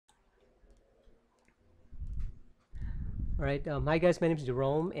Alright, hi guys, my name is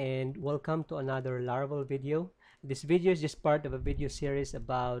Jerome and welcome to another Laravel video. This video is just part of a video series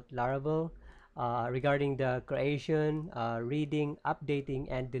about Laravel regarding the creation, reading, updating,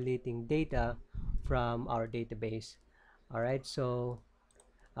 and deleting data from our database. Alright, so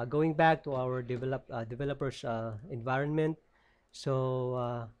going back to our developers environment,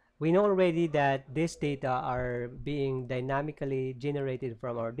 so we know already that this data are being dynamically generated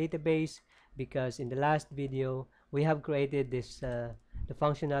from our database because in the last video we have created this the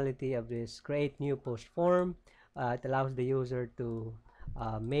functionality of this create new post form. It allows the user to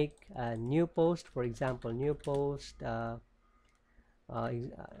make a new post, for example new post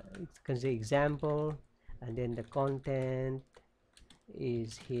it can say example, and then the content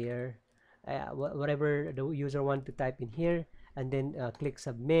is here, whatever the user want to type in here, and then click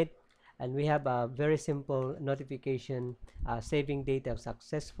submit, and we have a very simple notification saving data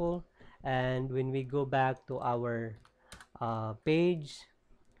successful. And when we go back to our page,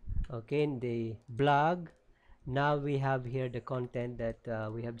 okay, in the blog, now we have here the content that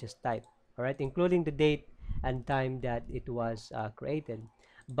we have just typed, all right, including the date and time that it was created.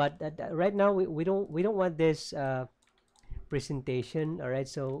 But right now we don't want this presentation. All right,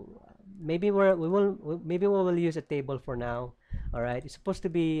 so maybe maybe we will use a table for now. All right, it's supposed to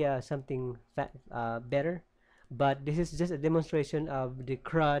be something better, but this is just a demonstration of the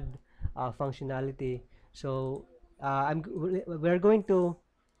CRUD functionality. So we're going to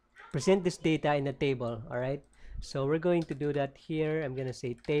present this data in a table. All right, so we're going to do that here. I'm gonna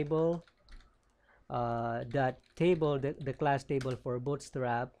say table, that table, the class table for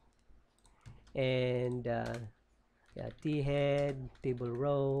bootstrap, and yeah, t head table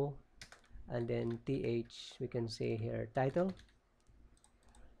row, and then th, we can say here title.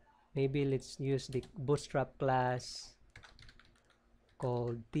 Maybe let's use the bootstrap class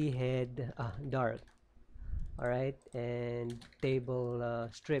called t head dark. All right, and table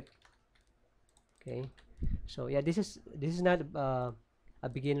strip. Okay, so yeah, this is not a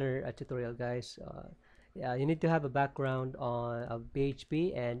beginner tutorial, guys. Yeah, you need to have a background on of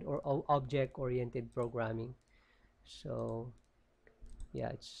PHP and or object oriented programming. So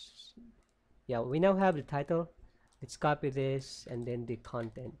yeah, we now have the title. Let's copy this and then the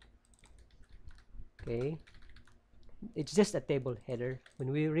content. Okay, it's just a table header.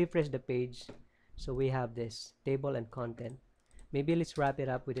 When we refresh the page, so we have this table and content. Maybe let's wrap it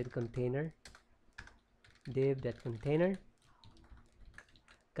up with a container, div that container,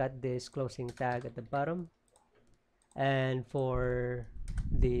 got this closing tag at the bottom, and for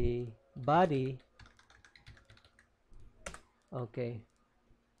the body, okay,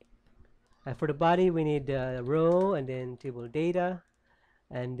 for the body we need the row and then table data,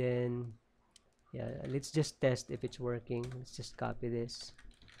 and then yeah, let's just test if it's working. Let's just copy this,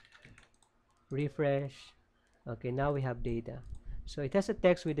 refresh. Okay, now we have data. So it has a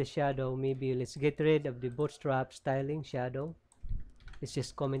text with a shadow. Maybe let's get rid of the bootstrap styling shadow. Let's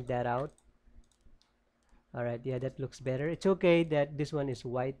just comment that out. All right, yeah, that looks better. It's okay that this one is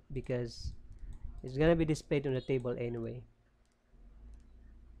white because it's gonna be displayed on the table anyway.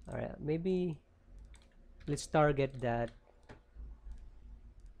 All right, maybe let's target that.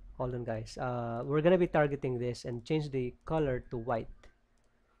 Hold on, guys. We're gonna be targeting this and change the color to white,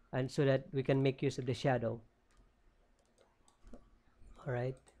 and so that we can make use of the shadow. All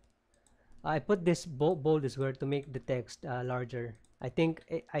right, I put this bold as well to make the text larger. I think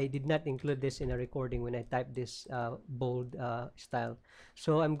I did not include this in a recording when I typed this bold style.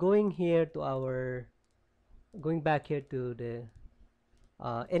 So I'm going here to our, going back here to the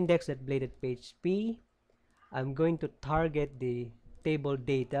index.blade.php. I'm going to target the table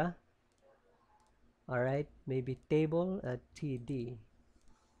data. All right, maybe table td,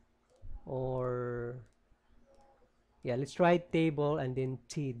 or yeah, let's try table and then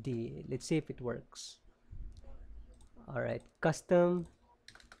td. Let's see if it works. All right, custom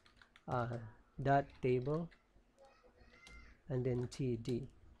dot table and then td.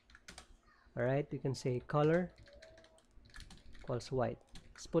 All right, you can say color equals white.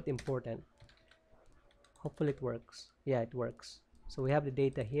 Let's put important. Hopefully it works. Yeah, it works. So we have the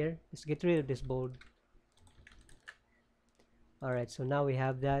data here. Let's get rid of this bold. All right, so now we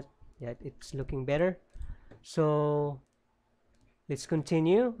have that. Yeah, it's looking better. So let's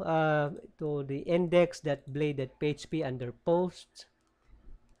continue to the index.blade.php under posts.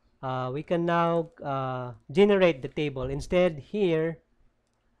 We can now generate the table. Instead here,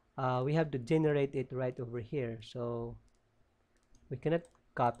 we have to generate it right over here. So we cannot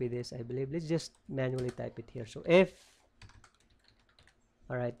copy this, I believe. Let's just manually type it here. So if,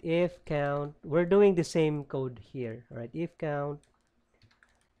 all right, if count, we're doing the same code here. All right, if count,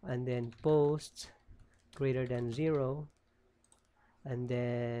 and then posts greater than 0, and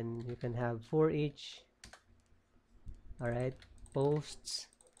then you can have for each. All right, posts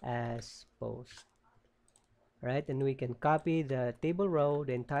as post. All right, and we can copy the table row,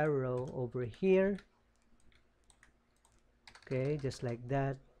 the entire row over here. Okay, just like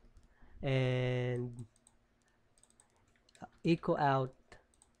that, and echo out.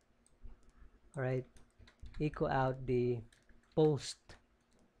 All right, echo out the post.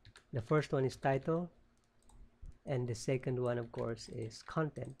 The first one is title, and the second one, of course, is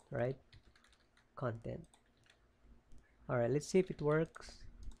content. Right, content. All right, let's see if it works.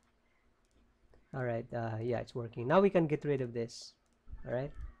 All right, yeah, it's working. Now we can get rid of this. All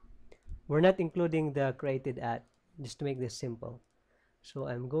right, we're not including the created at, just to make this simple. So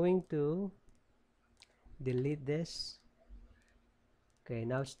I'm going to delete this. Okay,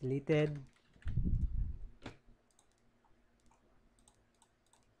 now it's deleted.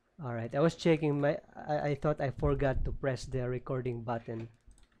 All right, I was checking I thought I forgot to press the recording button.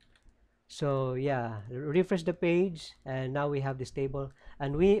 So yeah, refresh the page, and now we have this table,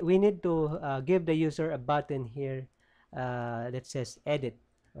 and we need to give the user a button here that says edit.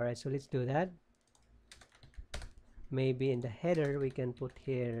 All right, so let's do that. Maybe in the header we can put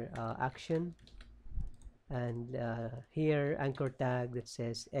here action, and here anchor tag that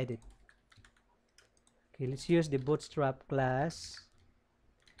says edit. Okay, let's use the bootstrap class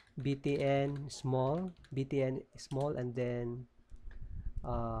btn small, and then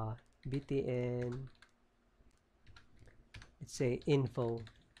btn, let's say info.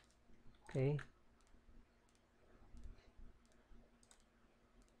 Okay,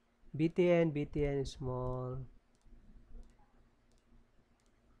 btn small,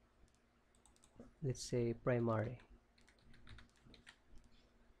 let's say primary.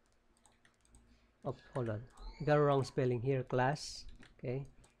 Oh, hold on, got a wrong spelling here, class. Okay,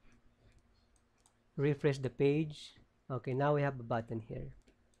 refresh the page. Okay, now we have a button here.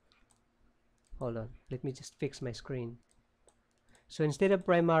 Hold on, let me just fix my screen. So instead of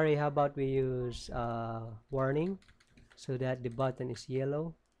primary, how about we use warning, so that the button is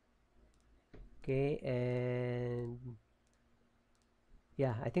yellow. Okay, and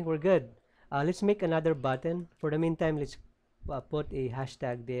yeah, I think we're good. Let's make another button. For the meantime, let's put a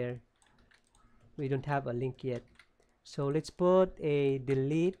hashtag there. We don't have a link yet, so let's put a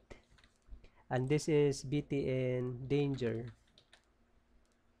delete, and this is btn danger.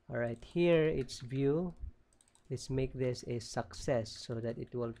 All right, here it's view. Let's make this a success so that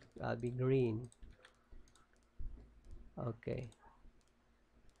it will be green. Okay,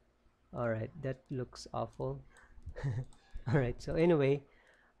 all right, that looks awful. All right, so anyway,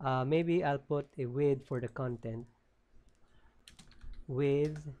 maybe I'll put a width for the content.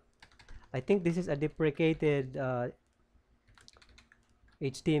 Width, I think this is a deprecated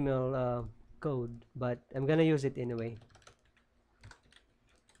HTML code, but I'm gonna use it anyway.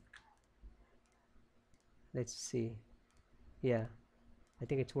 Let's see. Yeah, I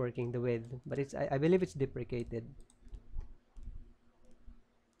think it's working, the width, but I believe it's deprecated.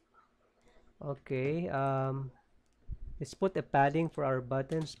 Okay, let's put a padding for our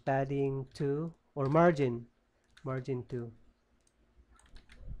buttons, padding 2, or margin 2.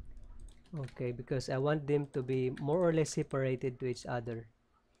 Okay, because I want them to be more or less separated to each other.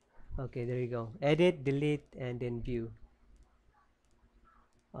 Okay, there you go. Edit, delete, and then view.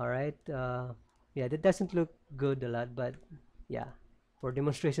 All right, yeah, that doesn't look good a lot, but yeah, for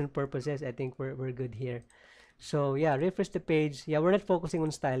demonstration purposes, I think we're good here. So yeah, refresh the page. Yeah, we're not focusing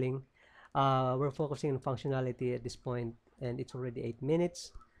on styling. We're focusing on functionality at this point, and it's already 8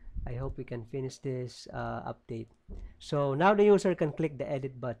 minutes. I hope we can finish this update. So now the user can click the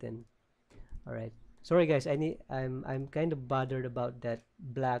edit button. All right. Sorry guys, I'm kind of bothered about that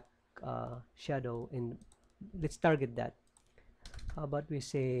black shadow in. Let's target that. How about we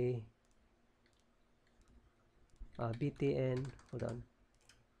say btn, hold on,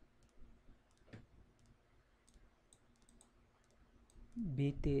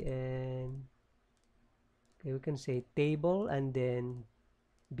 btn. Okay, we can say table and then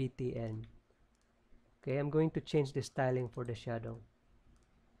btn. Okay, I'm going to change the styling for the shadow.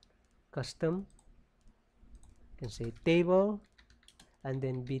 Custom, you can say table and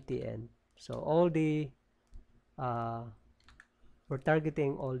then btn. So all the uh, we're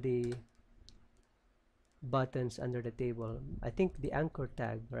targeting all the buttons under the table. I think the anchor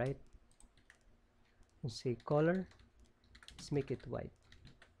tag, right? Let's say color. Let's make it white.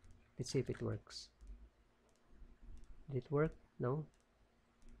 Let's see if it works. Did it work? No.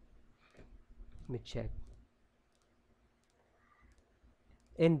 Let me check.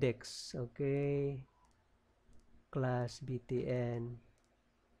 Index, okay. Class btn.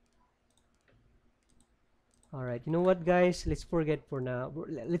 All right, you know what, guys? Let's forget for now.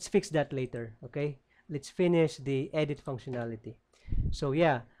 Let's fix that later, okay? Let's finish the edit functionality. So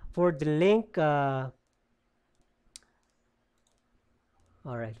yeah, for the link, all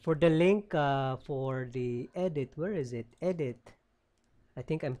right, for the link for the edit, where is it? Edit. I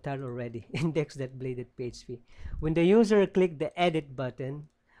think I'm tired already. Index.blade.php. When the user click the edit button,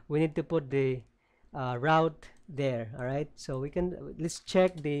 we need to put the route there. All right, so we can let's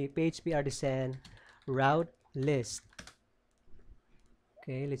check the PHP artisan route list.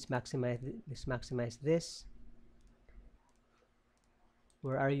 Okay, let's maximize this.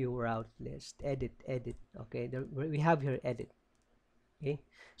 Where are you? Route list. Edit. Okay, there, we have here edit. Okay,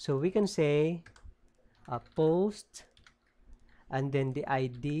 so we can say post and then the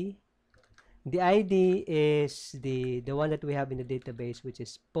ID. The ID is the one that we have in the database, which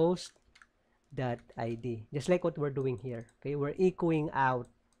is post.id, just like what we're doing here. Okay, we're echoing out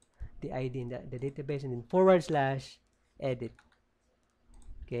the ID in the database and then /edit.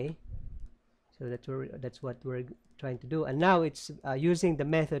 Okay, so that's what we're trying to do. And now it's using the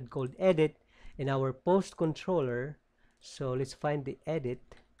method called edit in our post controller. So let's find the edit.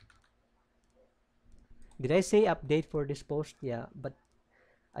 Did I say update for this post? Yeah, but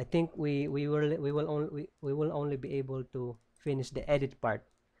I think we will only be able to finish the edit part.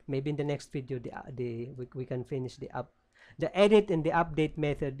 Maybe in the next video we can finish the edit and the update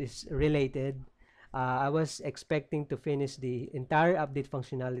method is related. I was expecting to finish the entire update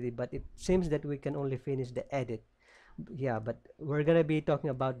functionality, but it seems that we can only finish the edit. Yeah, but we're gonna be talking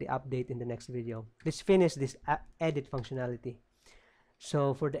about the update in the next video. Let's finish this edit functionality.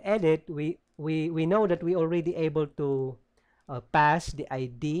 So for the edit, we know that we already able to pass the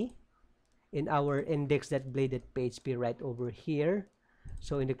ID in our index.blade.php right over here.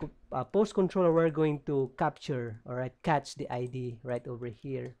 So in the post controller, we're going to capture, all right, catch the ID right over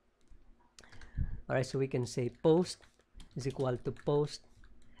here. All right, so we can say post is equal to post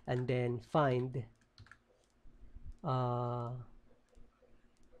and then find all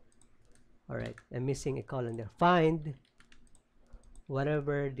right, I'm missing a column there. Find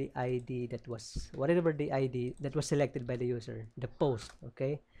whatever the ID that was selected by the user, the post.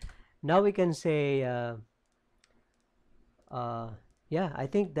 Okay, now we can say yeah, I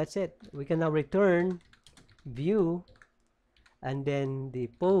think that's it. We can now return view and then the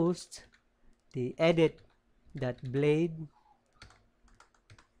post, the edit that blade.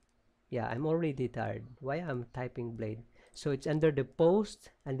 Yeah, I'm already tired. Why I'm typing blade? So it's under the post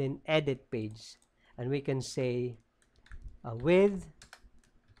and then edit page, and we can say with.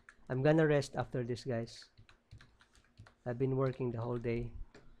 I'm gonna rest after this, guys. I've been working the whole day.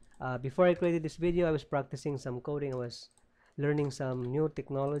 Before I created this video, I was practicing some coding. I was learning some new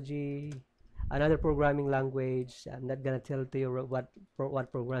technology, another programming language. I'm not gonna tell to you what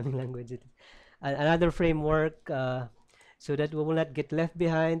programming language it is. Another framework, so that we will not get left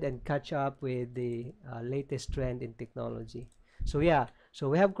behind and catch up with the latest trend in technology. So yeah, so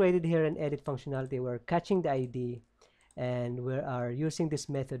we have created here an edit functionality. We're catching the ID, and we are using this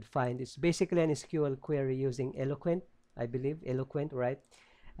method find. It's basically an SQL query using Eloquent, I believe, Eloquent, right?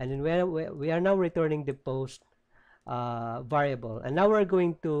 And then we are now returning the post variable, and now we're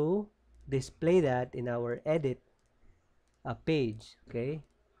going to display that in our edit page. Okay,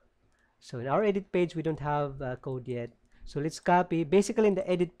 so in our edit page we don't have code yet, so let's copy. Basically in the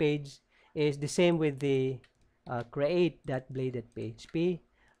edit page is the same with the create.blade.php.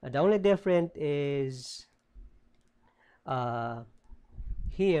 The only different is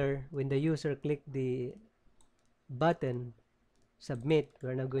here when the user click the button submit,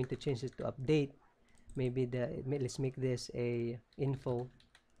 we're now going to change it to update. Maybe let's make this a info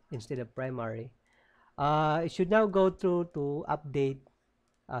instead of primary. It should now go through to update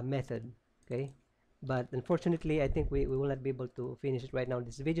method. Okay, but unfortunately I think we will not be able to finish it right now.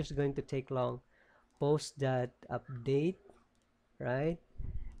 This video is going to take long. Post that update, right?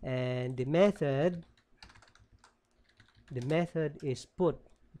 And the method is put.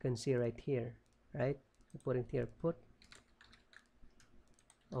 You can see right here, right? Putting here put.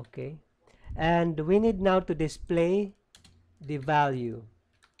 Okay, and we need now to display the value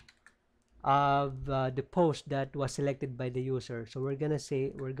of the post that was selected by the user. So we're going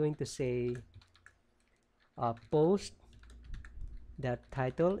to say post that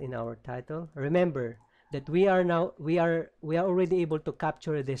title in our title. Remember that we are already able to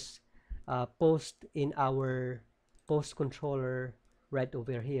capture this post in our post controller right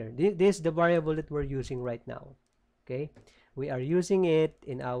over here. This is the variable that we're using right now. Okay, we are using it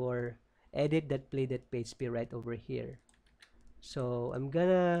in our edit.play.php right over here. So I'm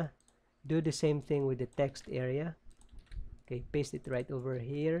gonna do the same thing with the text area. Okay, paste it right over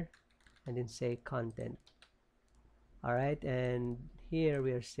here and then say content. All right, and here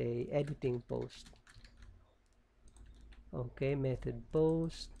we are say editing post. Okay, method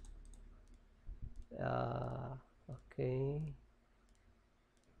post. Okay,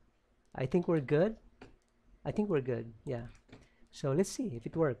 I think we're good. I think we're good. Yeah. So let's see if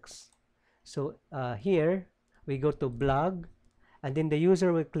it works. So here we go to blog, and then the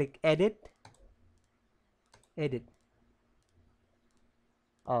user will click edit. Edit.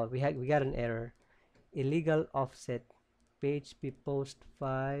 Oh, we got an error. Illegal offset. PHP post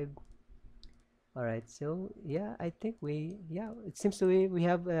 5. All right. So yeah, I think it seems to be we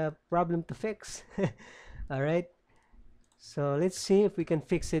have a problem to fix. All right. So let's see if we can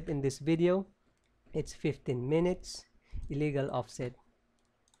fix it in this video. It's 15 minutes. Illegal offset.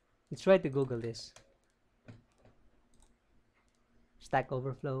 Let's try to Google this. Stack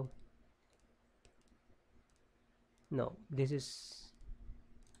Overflow. No, this is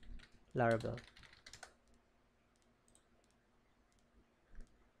Laravel.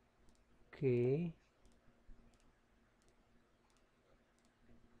 Okay.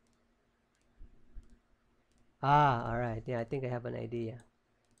 All right. Yeah, I think I have an idea.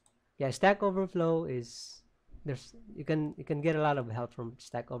 Yeah, Stack Overflow is you can get a lot of help from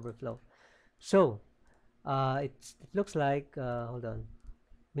Stack Overflow. So it looks like hold on.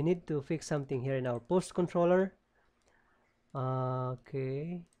 We need to fix something here in our post controller.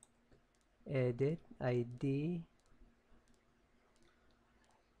 Okay. Edit ID.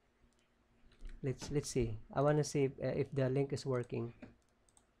 Let's see. I want to see if the link is working.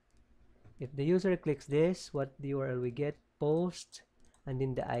 If the user clicks this, what the URL we get? Post, and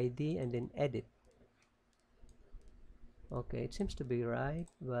then the ID, and then edit. Okay, it seems to be right,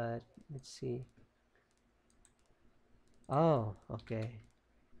 but let's see. Oh, okay.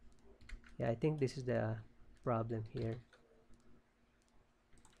 Yeah, I think this is the problem here.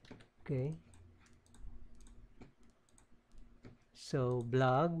 Okay. So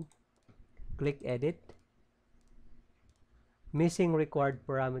blog, click edit. Missing required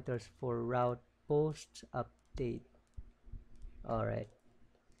parameters for route posts update. All right.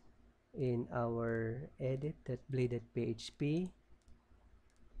 In our edit.bleed.php,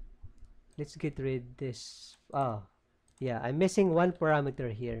 let's get rid this. Oh, yeah, I'm missing one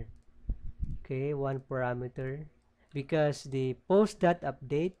parameter here. Okay, one parameter, because the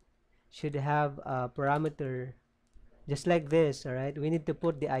post.update should have a parameter just like this. All right, we need to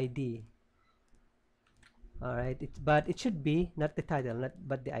put the ID. All right, but it should be not the title, not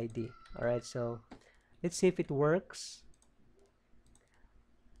but the ID. All right, so let's see if it works.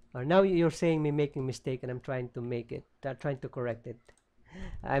 Or now you're saying me making mistake, and I'm trying to make it, trying to correct it.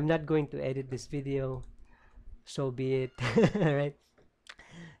 I'm not going to edit this video, so be it. All right.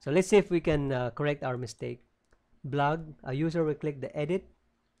 So let's see if we can correct our mistake. Blog, a user will click the edit.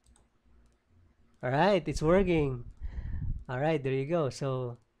 All right, it's working. All right, there you go.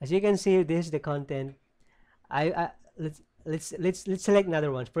 So as you can see, this is the content. I let's select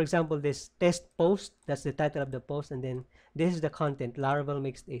another one. For example, this test post. That's the title of the post, and then this is the content. Laravel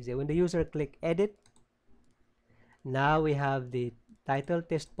makes it easy. When the user click edit, now we have the title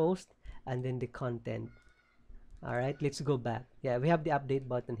test post, and then the content. All right, let's go back. Yeah, we have the update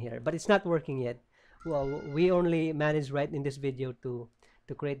button here, but it's not working yet. Well, we only managed right in this video to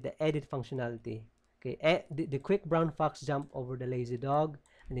create the edit functionality. Okay, the quick brown fox jump over the lazy dog,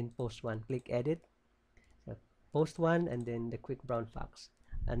 and then post one. Click edit, so post one, and then the quick brown fox.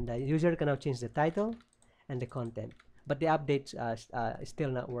 And the user can now change the title and the content, but the updates is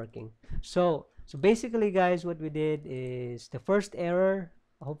still not working. So basically, guys, what we did is the first error.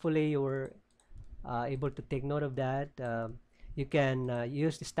 Hopefully, you were able to take note of that. You can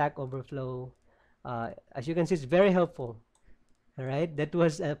use the Stack Overflow. As you can see, it's very helpful. All right, that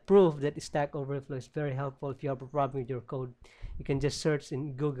was a proof that Stack Overflow is very helpful. If you have a problem with your code, you can just search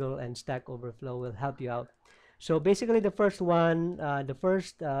in Google, and Stack Overflow will help you out. So basically, the first one, the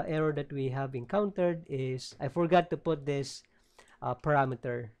first error that we have encountered is I forgot to put this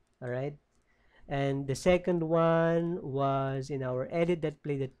parameter. All right. And the second one was in our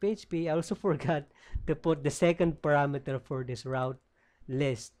edit.play.php. I also forgot to put the second parameter for this route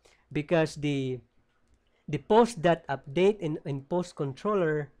list, because the post.update in post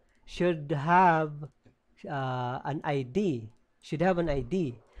controller should have an ID. Should have an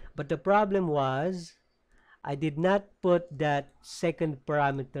ID. But the problem was I did not put that second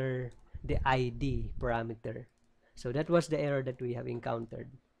parameter, the ID parameter. So that was the error that we have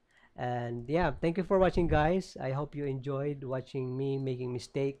encountered. And yeah, thank you for watching, guys. I hope you enjoyed watching me making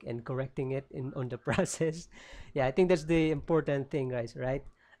mistake and correcting it in on the process. Yeah, I think that's the important thing, guys, right?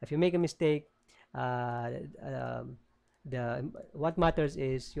 If you make a mistake, uh, um, the what matters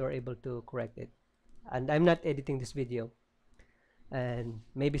is you're able to correct it. and I'm not editing this video, and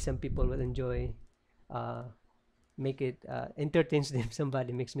maybe some people will enjoy, uh, make it entertains them.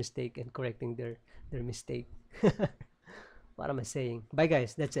 Somebody makes mistake and correcting their mistake. What am I saying? Bye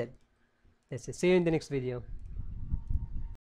guys, that's it. See you in the next video.